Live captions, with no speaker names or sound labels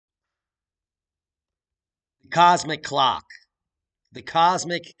cosmic clock, the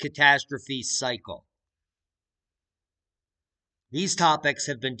cosmic catastrophe cycle. These topics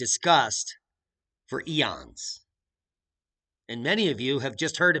have been discussed for eons, and many of you have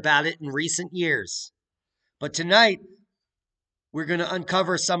just heard about it in recent years. But tonight, we're going to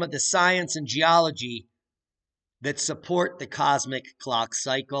uncover some of the science and geology that support the cosmic clock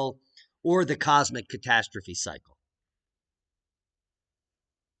cycle or the cosmic catastrophe cycle.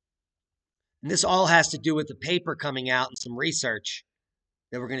 And this all has to do with the paper coming out and some research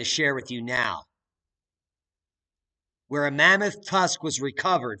that we're going to share with you now, where a mammoth tusk was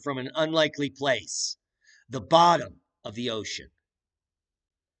recovered from an unlikely place, the bottom of the ocean.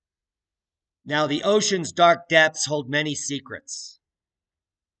 Now, the ocean's dark depths hold many secrets.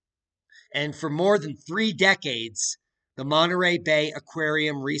 And for more than 3 decades, the Monterey Bay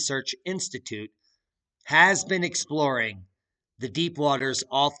Aquarium Research Institute has been exploring the deep waters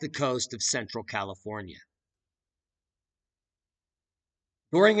off the coast of Central California.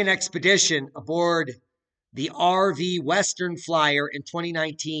 During an expedition aboard the RV Western Flyer in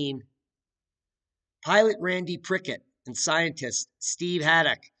 2019, pilot Randy Prickett and scientist Steve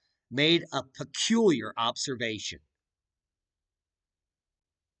Haddock made a peculiar observation.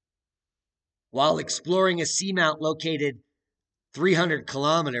 While exploring a seamount located 300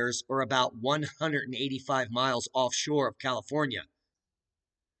 kilometers or about 185 miles offshore of California,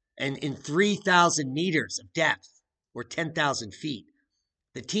 and in 3,000 meters of depth, or 10,000 feet,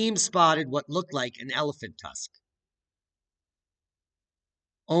 the team spotted what looked like an elephant tusk.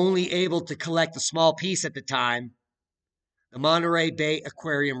 Only able to collect a small piece at the time, the Monterey Bay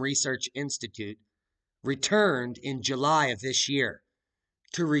Aquarium Research Institute returned in July of this year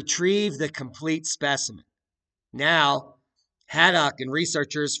to retrieve the complete specimen. Now, Haddock and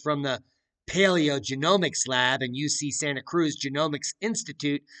researchers from the Paleogenomics Lab and UC Santa Cruz Genomics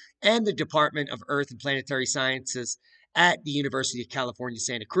Institute and the Department of Earth and Planetary Sciences at the University of California,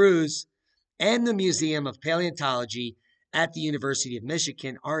 Santa Cruz, and the Museum of Paleontology at the University of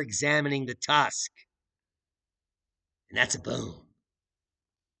Michigan are examining the tusk. And that's a boom.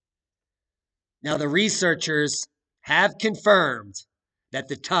 Now, the researchers have confirmed that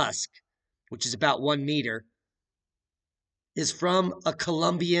the tusk, which is about 1 meter, is from a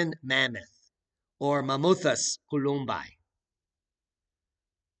Columbian mammoth, or Mammothus columbi.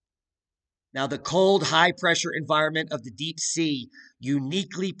 Now, the cold, high-pressure environment of the deep sea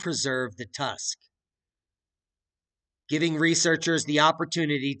uniquely preserved the tusk, giving researchers the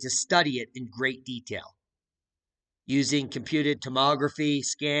opportunity to study it in great detail. Using computed tomography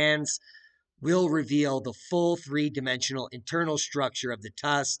scans will reveal the full 3-dimensional internal structure of the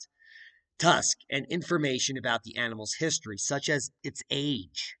tusk and information about the animal's history, such as its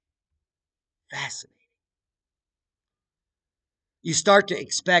age. Fascinating. You start to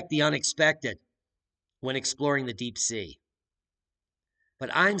expect the unexpected when exploring the deep sea.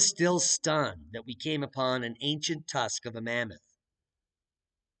 But I'm still stunned that we came upon an ancient tusk of a mammoth.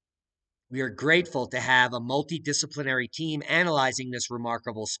 We are grateful to have a multidisciplinary team analyzing this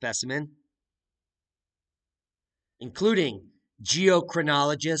remarkable specimen, including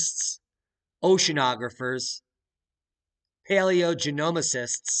geochronologists, oceanographers,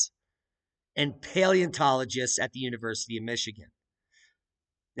 paleogenomicists, and paleontologists at the University of Michigan.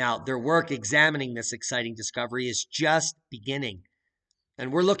 Now, their work examining this exciting discovery is just beginning,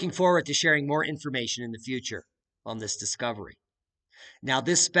 and we're looking forward to sharing more information in the future on this discovery. Now,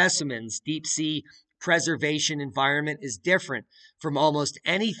 this specimen's deep sea preservation environment is different from almost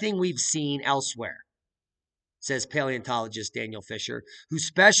anything we've seen elsewhere, says paleontologist Daniel Fisher, who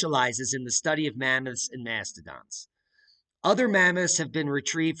specializes in the study of mammoths and mastodons. Other mammoths have been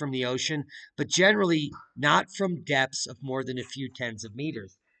retrieved from the ocean, but generally not from depths of more than a few tens of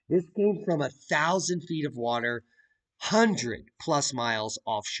meters. This came from 1,000 feet of water, 100+ miles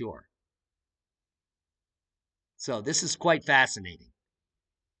offshore. So this is quite fascinating,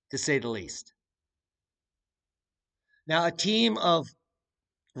 to say the least. Now, a team of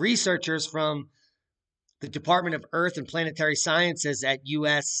researchers from the Department of Earth and Planetary Sciences at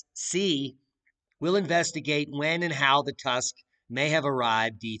USC will investigate when and how the tusk may have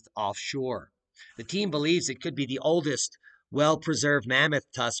arrived deep offshore. The team believes it could be the oldest well-preserved mammoth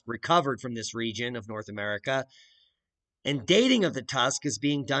tusk recovered from this region of North America, and dating of the tusk is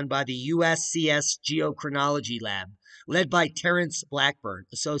being done by the USCS Geochronology Lab, led by Terrence Blackburn,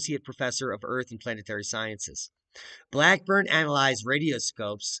 Associate Professor of Earth and Planetary Sciences. Blackburn analyzed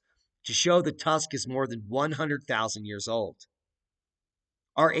radioscopes to show the tusk is more than 100,000 years old.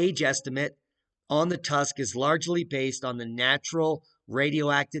 Our age estimate on the tusk is largely based on the natural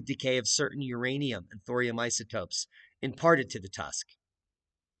radioactive decay of certain uranium and thorium isotopes imparted to the tusk.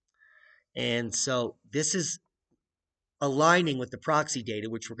 And so this is aligning with the proxy data,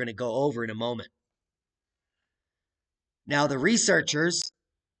 which we're going to go over in a moment. Now, the researchers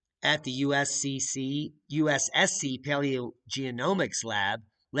at the USSC Paleogenomics Lab,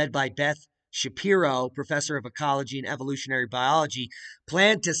 led by Beth Shapiro, professor of ecology and evolutionary biology,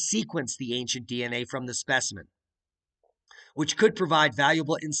 plan to sequence the ancient DNA from the specimen, which could provide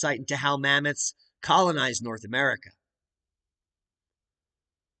valuable insight into how mammoths colonized North America.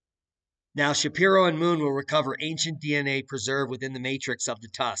 Now, Shapiro and Moon will recover ancient DNA preserved within the matrix of the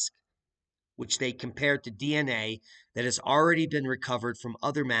tusk, which they compared to DNA that has already been recovered from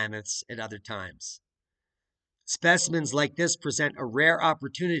other mammoths at other times. Specimens like this present a rare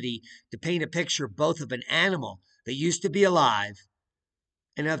opportunity to paint a picture both of an animal that used to be alive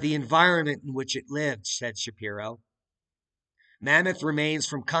and of the environment in which it lived, said Shapiro. Mammoth remains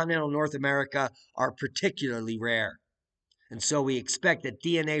from continental North America are particularly rare, and so we expect that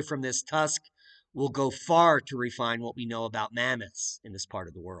DNA from this tusk will go far to refine what we know about mammoths in this part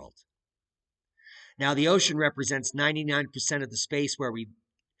of the world. Now, the ocean represents 99% of the space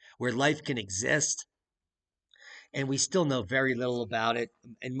where life can exist, and we still know very little about it,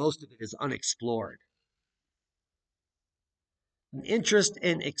 and most of it is unexplored. An interest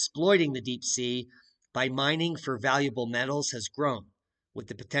in exploiting the deep sea by mining for valuable metals has grown, with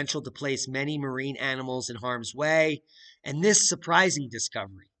the potential to place many marine animals in harm's way, and this surprising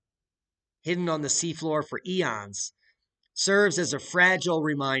discovery, hidden on the seafloor for eons, serves as a fragile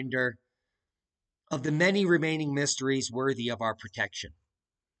reminder of the many remaining mysteries worthy of our protection.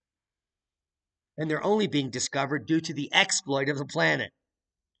 And they're only being discovered due to the exploit of the planet.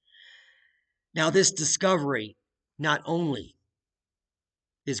 Now, this discovery not only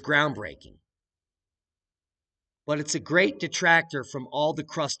is groundbreaking, but it's a great detractor from all the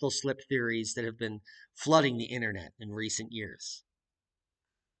crustal slip theories that have been flooding the internet in recent years.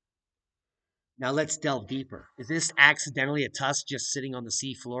 Now let's delve deeper. Is this accidentally a tusk just sitting on the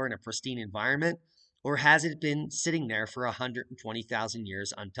seafloor in a pristine environment, or has it been sitting there for 120,000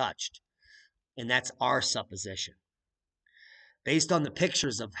 years untouched? And that's our supposition. Based on the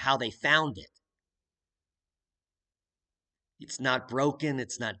pictures of how they found it, it's not broken,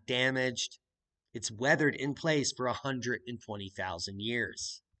 it's not damaged, it's weathered in place for 120,000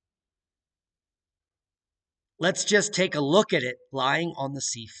 years. Let's just take a look at it lying on the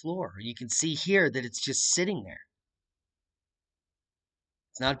sea floor. You can see here that it's just sitting there.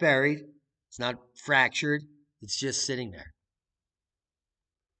 It's not buried. It's not fractured. It's just sitting there.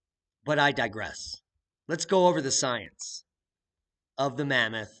 But I digress. Let's go over the science of the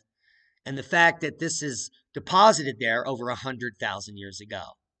mammoth and the fact that this is deposited there over 100,000 years ago.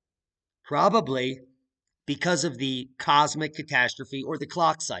 Probably because of the cosmic catastrophe or the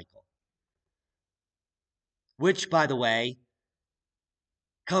clock cycle, which, by the way,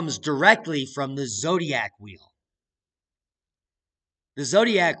 comes directly from the zodiac wheel. The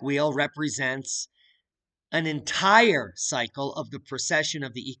zodiac wheel represents an entire cycle of the precession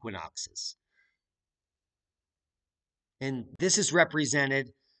of the equinoxes. And this is represented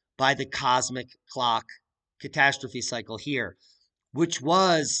by the cosmic clock catastrophe cycle here, which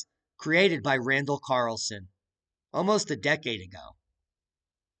was created by Randall Carlson almost a decade ago,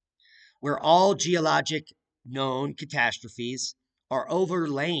 where all geologic known catastrophes are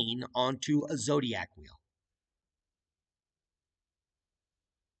overlain onto a zodiac wheel.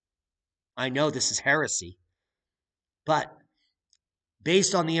 I know this is heresy, but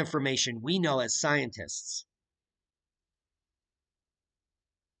based on the information we know as scientists,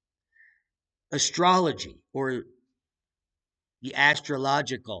 astrology or the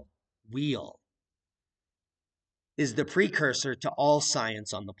astrological wheel is the precursor to all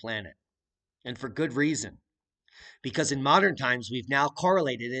science on the planet, and for good reason, because in modern times we've now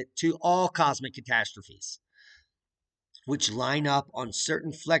correlated it to all cosmic catastrophes, which line up on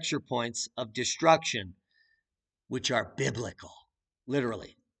certain flexure points of destruction, which are biblical,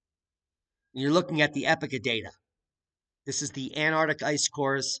 literally. And you're looking at the Epica data. This is the Antarctic ice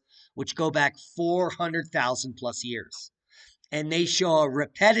cores, which go back 400,000 plus years. And they show a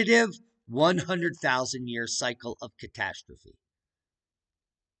repetitive 100,000 year cycle of catastrophe.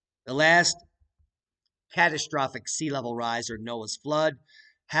 The last catastrophic sea level rise, or Noah's flood,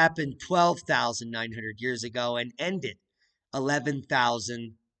 happened 12,900 years ago and ended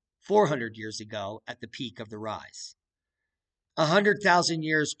 11,400 years ago at the peak of the rise. 100,000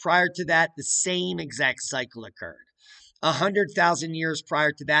 years prior to that, the same exact cycle occurred. 100,000 years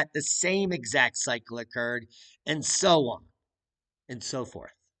prior to that, the same exact cycle occurred, and so on and so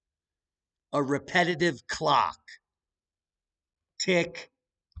forth. A repetitive clock. Tick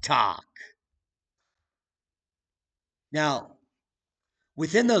tock. Now,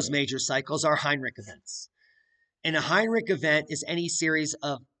 Within those major cycles are Heinrich events. And a Heinrich event is any series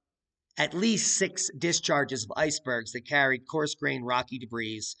of at least 6 discharges of icebergs that carried coarse-grained rocky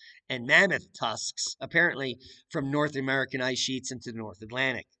debris and mammoth tusks, apparently from North American ice sheets into the North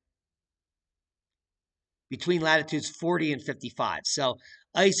Atlantic, between latitudes 40 and 55. So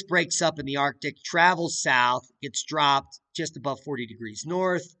ice breaks up in the Arctic, travels south, gets dropped just above 40 degrees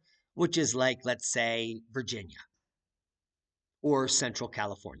north, which is like, let's say, Virginia or Central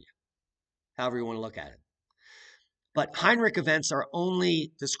California, however you want to look at it. But Heinrich events are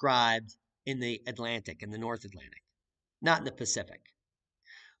only described in the Atlantic, in the North Atlantic, not in the Pacific.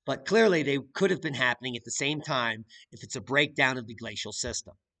 But clearly they could have been happening at the same time if it's a breakdown of the glacial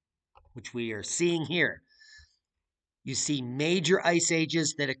system, which we are seeing here. You see major ice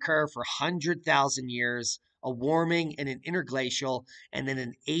ages that occur for 100,000 years, a warming and an interglacial, and then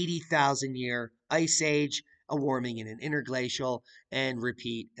an 80,000 year ice age, a warming and an interglacial, and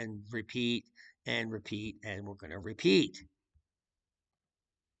repeat and repeat and repeat, and we're going to repeat.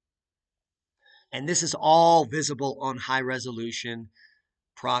 And this is all visible on high resolution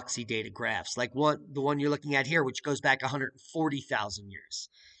proxy data graphs, like the one you're looking at here, which goes back 140,000 years.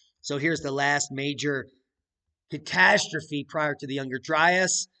 So here's the last major catastrophe prior to the Younger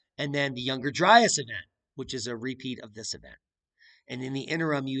Dryas, and then the Younger Dryas event, which is a repeat of this event. And in the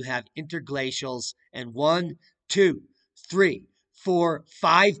interim, you have interglacials and 1, 2, 3, 4,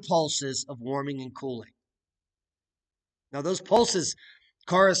 5 pulses of warming and cooling. Now, those pulses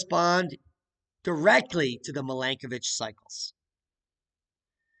correspond directly to the Milankovitch cycles.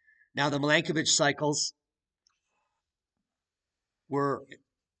 Now, the Milankovitch cycles were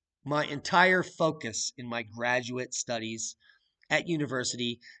my entire focus in my graduate studies at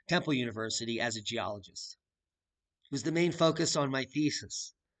Temple University, as a geologist. It was the main focus on my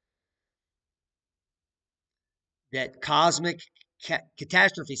thesis, that cosmic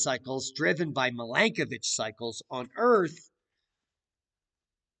catastrophe cycles driven by Milankovitch cycles on Earth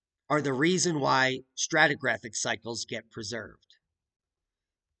are the reason why stratigraphic cycles get preserved.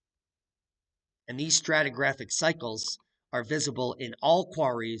 And these stratigraphic cycles are visible in all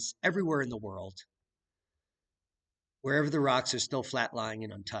quarries everywhere in the world, wherever the rocks are still flat-lying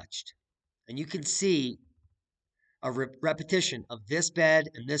and untouched. And you can see a repetition of this bed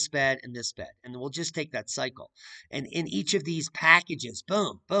and this bed and this bed. And we'll just take that cycle. And in each of these packages,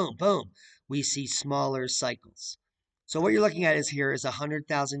 boom, boom, boom, we see smaller cycles. So what you're looking at is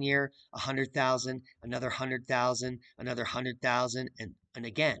 100,000 year, 100,000, another 100,000, another 100,000, and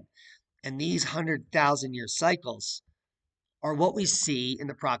again. And these 100,000 year cycles are what we see in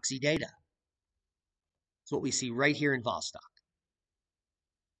the proxy data. It's what we see right here in Vostok.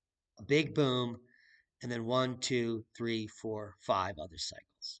 A big boom, and then 1, 2, 3, 4, 5 other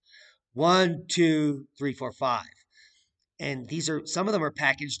cycles. 1, 2, 3, 4, 5. And some of them are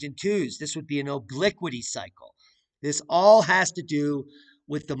packaged in twos. This would be an obliquity cycle. This all has to do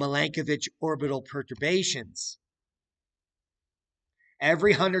with the Milankovitch orbital perturbations.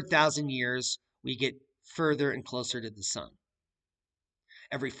 Every 100,000 years, we get further and closer to the sun.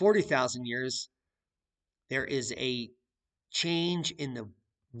 Every 40,000 years, there is a change in the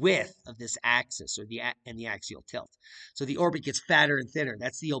width of this axis and the axial tilt. So the orbit gets fatter and thinner.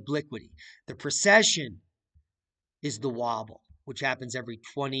 That's the obliquity. The precession is the wobble, which happens every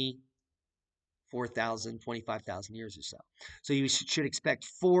 24,000, 25,000 years or so. So you should expect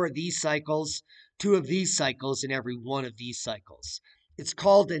 4 of these cycles, 2 of these cycles, and every 1 of these cycles. It's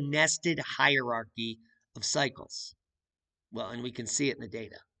called a nested hierarchy of cycles. Well, and we can see it in the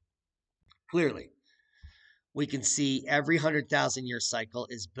data clearly. We can see every 100,000 year cycle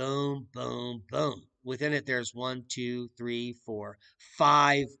is boom, boom, boom. Within it, there's 1, 2, 3, 4,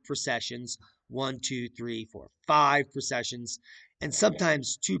 5 precessions. 1, 2, 3, 4, 5 precessions, and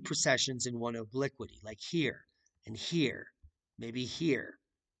sometimes 2 precessions in one obliquity, like here and here, maybe here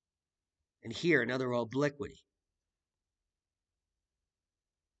and here, another obliquity.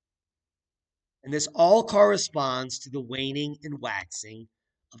 And this all corresponds to the waning and waxing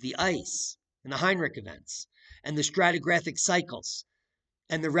of the ice and the Heinrich events and the stratigraphic cycles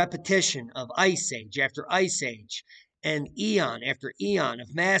and the repetition of ice age after ice age and eon after eon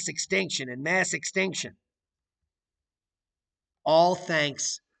of mass extinction and mass extinction. All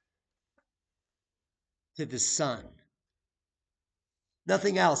thanks to the sun.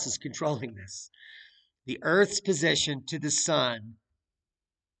 Nothing else is controlling this. The Earth's position to the sun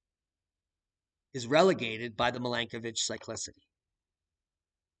is relegated by the Milankovitch cyclicity.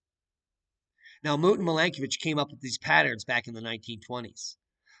 Now, Milankovitch came up with these patterns back in the 1920s.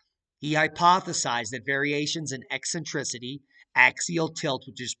 He hypothesized that variations in eccentricity, axial tilt,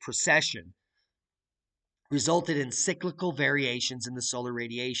 which is precession, resulted in cyclical variations in the solar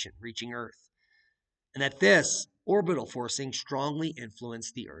radiation reaching Earth, and that this orbital forcing strongly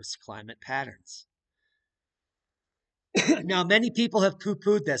influenced the Earth's climate patterns. Now, many people have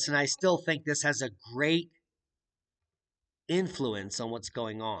poo-pooed this, and I still think this has a great influence on what's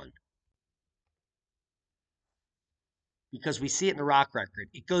going on, because we see it in the rock record.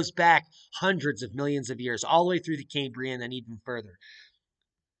 It goes back hundreds of millions of years, all the way through the Cambrian and even further.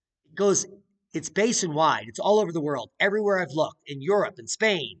 It's basin wide. It's all over the world. Everywhere I've looked, in Europe, in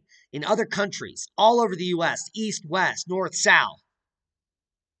Spain, in other countries, all over the US, east, west, north, south.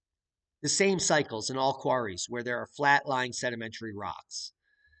 The same cycles in all quarries where there are flat-lying sedimentary rocks.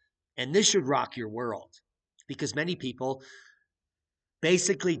 And this should rock your world, because many people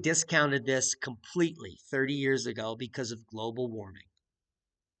basically discounted this completely 30 years ago because of global warming.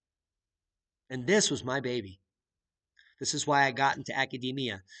 And this was my baby. This is why I got into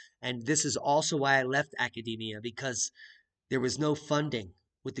academia. And this is also why I left academia, because there was no funding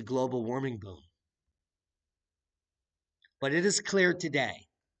with the global warming boom. But it is clear today,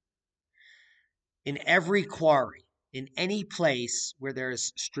 in every quarry, in any place where there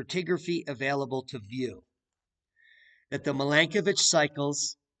is stratigraphy available to view, that the Milankovitch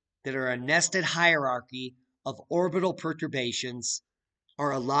cycles that are a nested hierarchy of orbital perturbations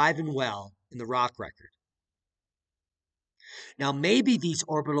are alive and well in the rock record. Now, maybe these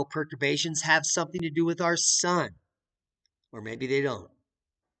orbital perturbations have something to do with our sun, or maybe they don't.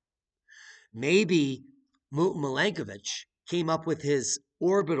 Maybe Milankovitch came up with his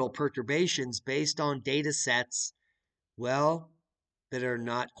orbital perturbations based on data sets, well, that are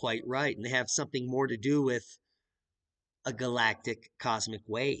not quite right, and they have something more to do with a galactic cosmic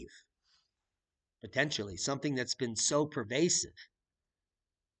wave. Potentially, something that's been so pervasive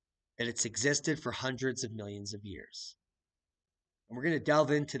that it's existed for hundreds of millions of years. And we're going to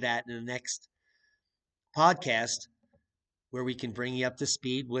delve into that in the next podcast, where we can bring you up to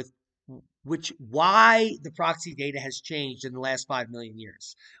speed with why the proxy data has changed in the last 5 million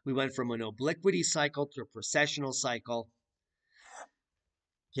years. We went from an obliquity cycle to a precessional cycle.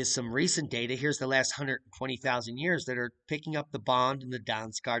 Here's some recent data. Here's the last 120,000 years that are picking up the Bond and the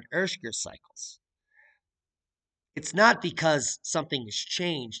Dansgaard-Oeschger cycles. It's not because something has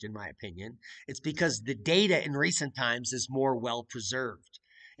changed, in my opinion. It's because the data in recent times is more well preserved.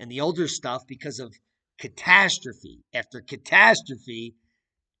 And the older stuff, because of catastrophe after catastrophe,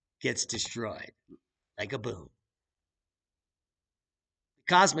 gets destroyed like a boom.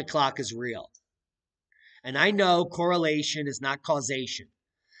 The cosmic clock is real. And I know correlation is not causation,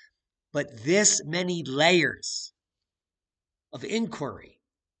 but this many layers of inquiry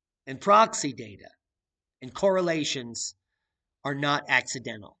and proxy data and correlations are not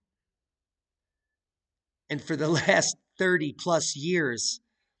accidental. And for the last 30 plus years,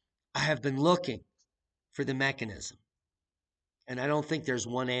 I have been looking for the mechanism. And I don't think there's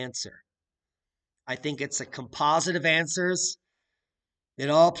one answer. I think it's a composite of answers that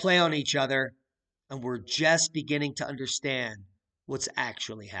all play on each other, and we're just beginning to understand what's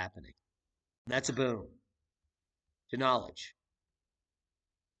actually happening. And that's a boom to knowledge.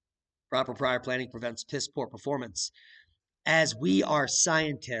 Proper prior planning prevents piss poor performance. As we are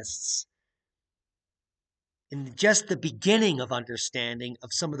scientists in just the beginning of understanding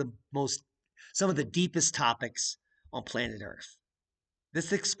of some of the deepest topics on planet Earth.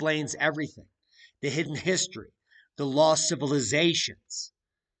 This explains everything. The hidden history, the lost civilizations,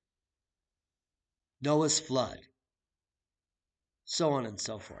 Noah's flood, so on and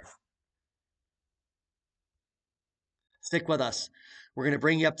so forth. Stick with us. We're going to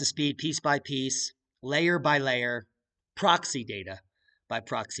bring you up to speed piece by piece, layer by layer, proxy data by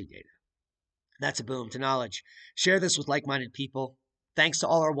proxy data. That's a boom to knowledge. Share this with like-minded people. Thanks to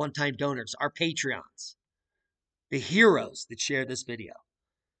all our one-time donors, our Patreons, the heroes that share this video.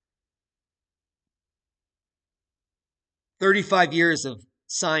 35 years of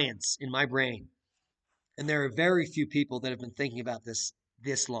science in my brain. And there are very few people that have been thinking about this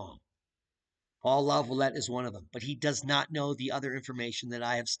long. Paul Lavalette is one of them, but he does not know the other information that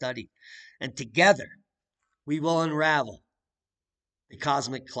I have studied. And together, we will unravel the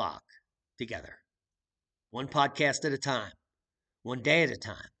cosmic clock together. One podcast at a time, one day at a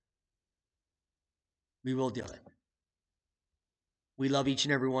time. We will do it. We love each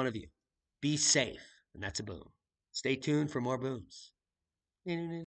and every one of you. Be safe, and that's a boom. Stay tuned for more booms.